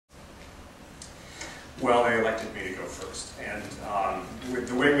Well, they elected me to go first. And with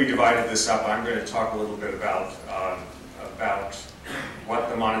the way we divided this up, I'm going to talk a little bit about what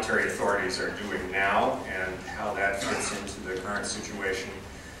the monetary authorities are doing now and how that fits into the current situation.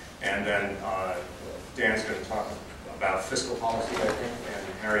 And then Dan's going to talk about fiscal policy, I think, and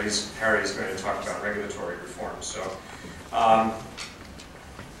Harry's going to talk about regulatory reform. So,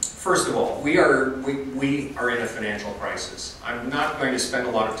 first of all, we are in a financial crisis. I'm not going to spend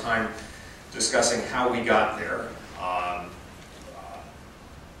a lot of time discussing how we got there.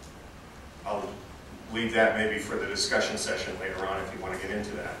 I'll leave that maybe for the discussion session later on if you want to get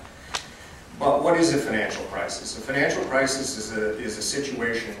into that. But what is a financial crisis? A financial crisis is a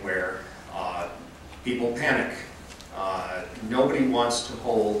situation where people panic. Nobody wants to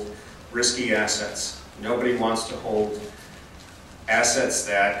hold risky assets. Nobody wants to hold assets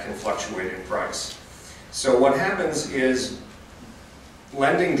that can fluctuate in price. So what happens is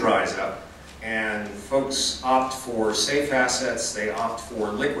lending dries up and folks opt for safe assets, they opt for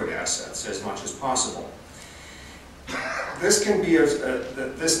liquid assets as much as possible. This can be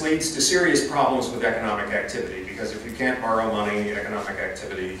this leads to serious problems with economic activity, because if you can't borrow money, economic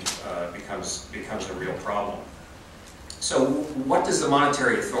activity becomes a real problem. So what does the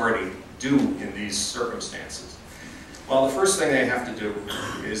monetary authority do in these circumstances? Well, the first thing they have to do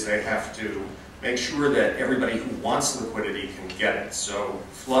is they have to make sure that everybody who wants liquidity can get it, so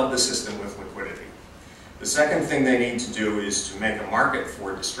flood the system with liquidity. The second thing they need to do is to make a market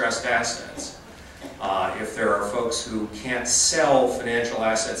for distressed assets. If there are folks who can't sell financial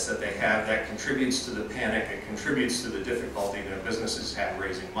assets that they have, that contributes to the panic, it contributes to the difficulty that businesses have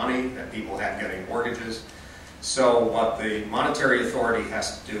raising money, that people have getting mortgages. So what the monetary authority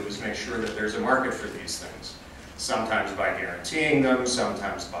has to do is make sure that there's a market for these things. Sometimes by guaranteeing them,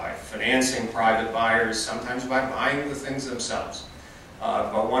 sometimes by financing private buyers, sometimes by buying the things themselves.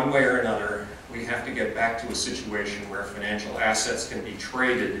 But one way or another, we have to get back to a situation where financial assets can be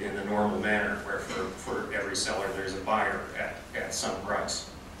traded in the normal manner, where for every seller there's a buyer at some price.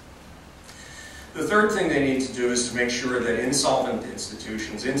 The third thing they need to do is to make sure that insolvent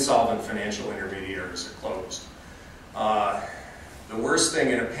institutions, insolvent financial intermediaries are closed. The worst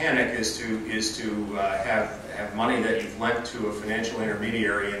thing in a panic is to have money that you've lent to a financial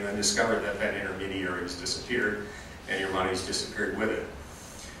intermediary and then discover that that intermediary has disappeared and your money's disappeared with it.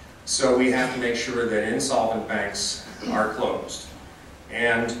 So we have to make sure that insolvent banks are closed.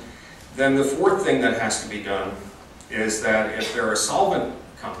 And then the fourth thing that has to be done is that if there are solvent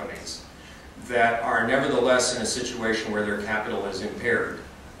companies that are nevertheless in a situation where their capital is impaired,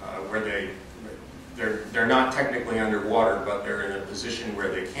 where they're not technically underwater, but they're in a position where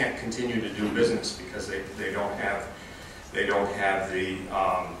they can't continue to do business because they don't have the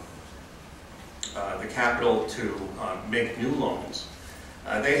capital to make new loans.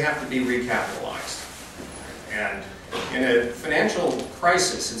 They have to be recapitalized. And in a financial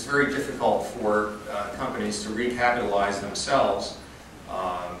crisis, it's very difficult for companies to recapitalize themselves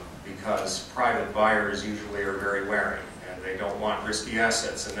because private buyers usually are very wary. They don't want risky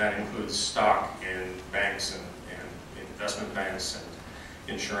assets, and that includes stock in banks and investment banks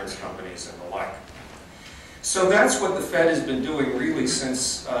and insurance companies and the like. So that's what the Fed has been doing really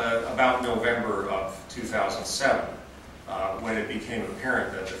since about November of 2007, when it became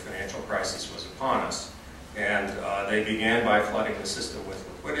apparent that the financial crisis was upon us. And they began by flooding the system with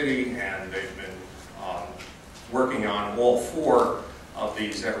liquidity, and they've been working on all four of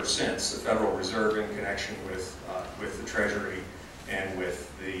these ever since: the Federal Reserve in connection with the Treasury and with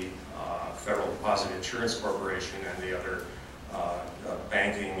the Federal Deposit Insurance Corporation and the other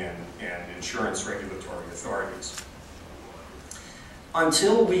banking and insurance regulatory authorities.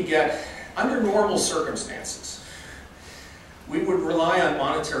 Until we get, under normal circumstances, we would rely on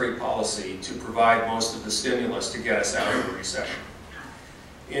monetary policy to provide most of the stimulus to get us out of the recession.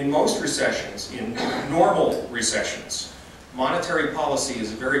 In most recessions, in normal recessions, monetary policy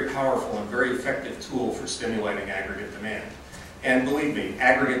is a very powerful and very effective tool for stimulating aggregate demand. And believe me,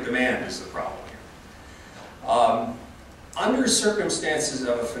 aggregate demand is the problem here. Under circumstances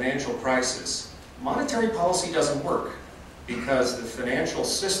of a financial crisis, monetary policy doesn't work because the financial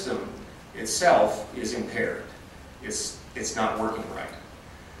system itself is impaired. It's not working right.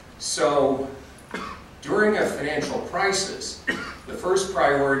 So during a financial crisis, the first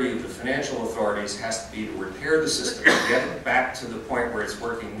priority of the financial authorities has to be to repair the system and get it back to the point where it's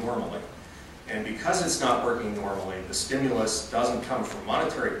working normally. And because it's not working normally, the stimulus doesn't come from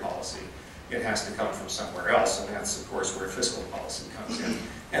monetary policy. It has to come from somewhere else, and that's, of course, where fiscal policy comes in.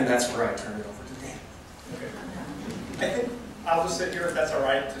 And that's where I turn it over to Dan. Okay. I think I'll just sit here if that's all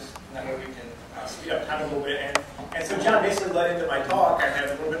right. Just that way we can speed up time a little bit. And so John basically led into my talk. I had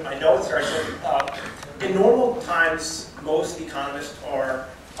a little bit of my notes here. I said in normal times, most economists are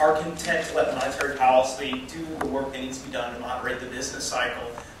content to let monetary policy do the work that needs to be done to moderate the business cycle.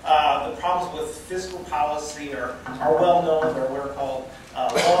 The problems with fiscal policy are well known. They're what are called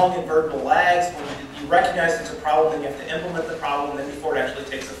long invertible lags. When you recognize it's a problem, then you have to implement the problem, then before it actually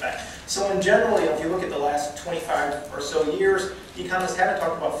takes effect. So in general, if you look at the last 25 or so years, economists haven't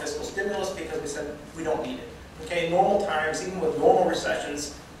talked about fiscal stimulus because we said we don't need it. Okay, in normal times, even with normal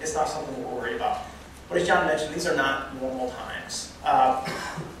recessions, it's not something we're worried about. But as John mentioned, these are not normal times.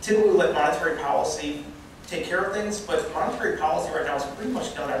 Typically, we let monetary policy take care of things, but monetary policy right now has pretty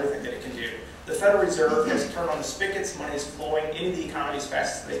much done everything that it can do. The Federal Reserve has turned on the spigots, money is flowing into the economy as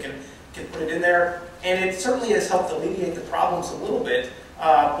fast as they can put it in there, and it certainly has helped alleviate the problems a little bit,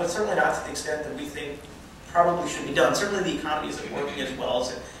 but certainly not to the extent that we think probably should be done. Certainly the economy isn't working as well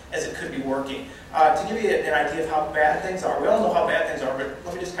as it could be working. To give you an idea of how bad things are, we all know how bad things are, but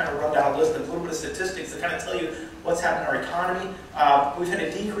let me just kind of run down a list of a little bit of statistics that kind of tell you what's happened in our economy. We've had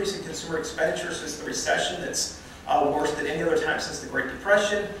a decrease in consumer expenditure since the recession that's worse than any other time since the Great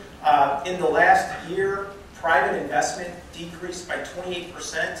Depression. In the last year, private investment decreased by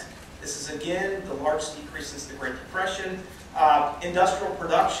 28%. This is, again, the largest decrease since the Great Depression. Industrial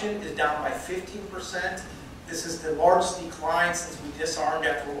production is down by 15%. This is the largest decline since we disarmed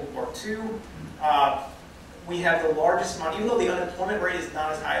after World War II. We have the largest amount, even though the unemployment rate is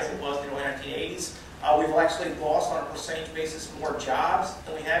not as high as it was in the early 1980s, we've actually lost on a percentage basis more jobs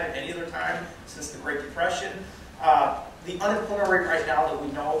than we have at any other time since the Great Depression. The unemployment rate right now that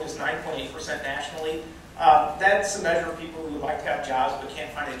we know is 9.8% nationally. That's a measure of people who would like to have jobs but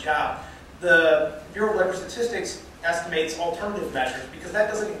can't find a job. The Bureau of Labor Statistics estimates alternative measures because that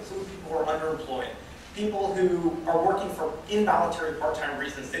doesn't include people who are underemployed. People who are working for involuntary part-time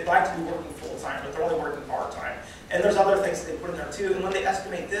reasons. They'd like to be working full-time, but they're only working part-time. And there's other things that they put in there too. And when they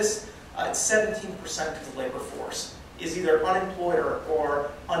estimate this, it's 17% of the labor force is either unemployed or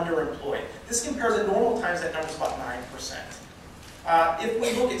underemployed. This compares in normal times, that number is about 9%. If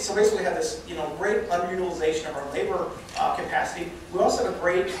we look at, so basically we have this great underutilization of our labor capacity. We also have a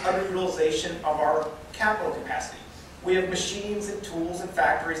great underutilization of our capital capacity. We have machines and tools and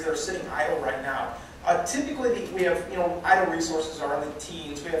factories that are sitting idle right now. Typically, we have, idle resources are in the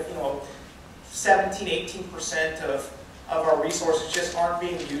teens. We have, 17, 18% of our resources just aren't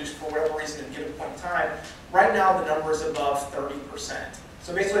being used for whatever reason at a given point in time. Right now, the number is above 30%.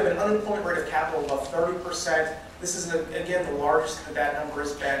 So basically, we have an unemployment rate of capital above 30%. This is, again, the largest that number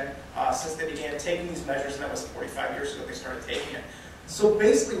has been since they began taking these measures, and that was 45 years ago they started taking it. So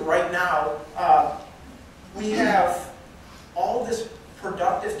basically, right now, we have all this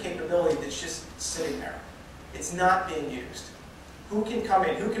productive capability that's just sitting there. It's not being used. Who can come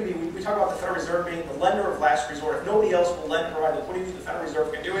in? Who can be? We talk about the Federal Reserve being the lender of last resort. If nobody else will lend and provide liquidity, the Federal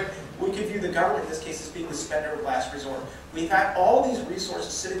Reserve can do it. We could view the government in this case as being the spender of last resort. We've had all these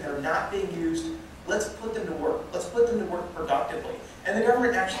resources sitting there not being used. Let's put them to work. Let's put them to work productively. And the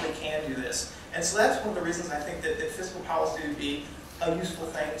government actually can do this. And so that's one of the reasons I think that fiscal policy would be a useful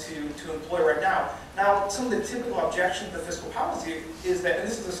thing to employ right now. Now, some of the typical objections to fiscal policy is that, and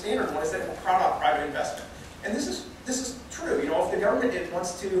this is a standard one, is that it will crowd out private investment. And this is true. If the government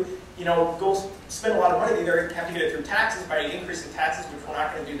wants to, go spend a lot of money, they either have to get it through taxes by increasing taxes, which we're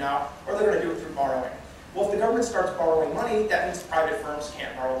not going to do now, or they're going to do it through borrowing. Well, if the government starts borrowing money, that means private firms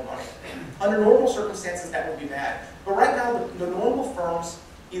can't borrow the money. Under normal circumstances, that would be bad. But right now, the normal firms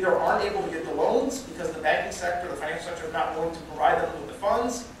either aren't able to get the loans because the banking sector, the financial sector is not willing to provide them with the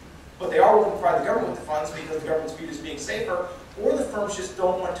funds, but they are willing to provide the government with the funds because the government's viewed as being safer, or the firms just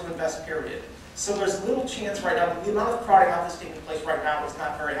don't want to invest, period. So there's little chance right now, the amount of crowding out that's taking place right now is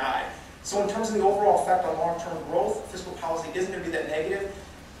not very high. So in terms of the overall effect on long-term growth, fiscal policy isn't going to be that negative.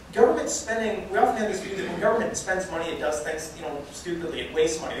 Government spending, we often have this view that when government spends money, it does things, stupidly, it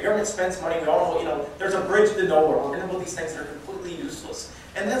wastes money. The government spends money, we all know, there's a bridge to nowhere. We're going to build these things that are completely useless.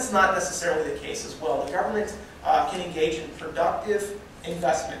 And that's not necessarily the case as well. The government can engage in productive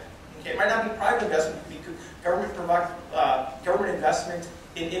investment. Okay? It might not be private investment, it could be government investment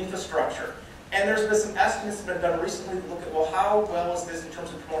in infrastructure. And there's been some estimates that have been done recently to look at, well, how well is this in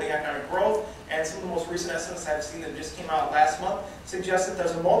terms of promoting economic growth? And some of the most recent estimates I've seen that just came out last month suggest that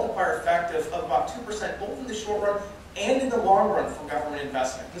there's a multiplier effect of about 2% both in the short run and in the long run for government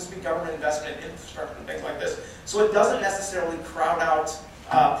investment. This would be government investment in infrastructure and things like this. So it doesn't necessarily crowd out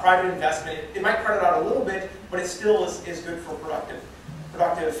private investment. It might crowd it out a little bit, but it still is good for productive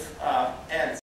ends.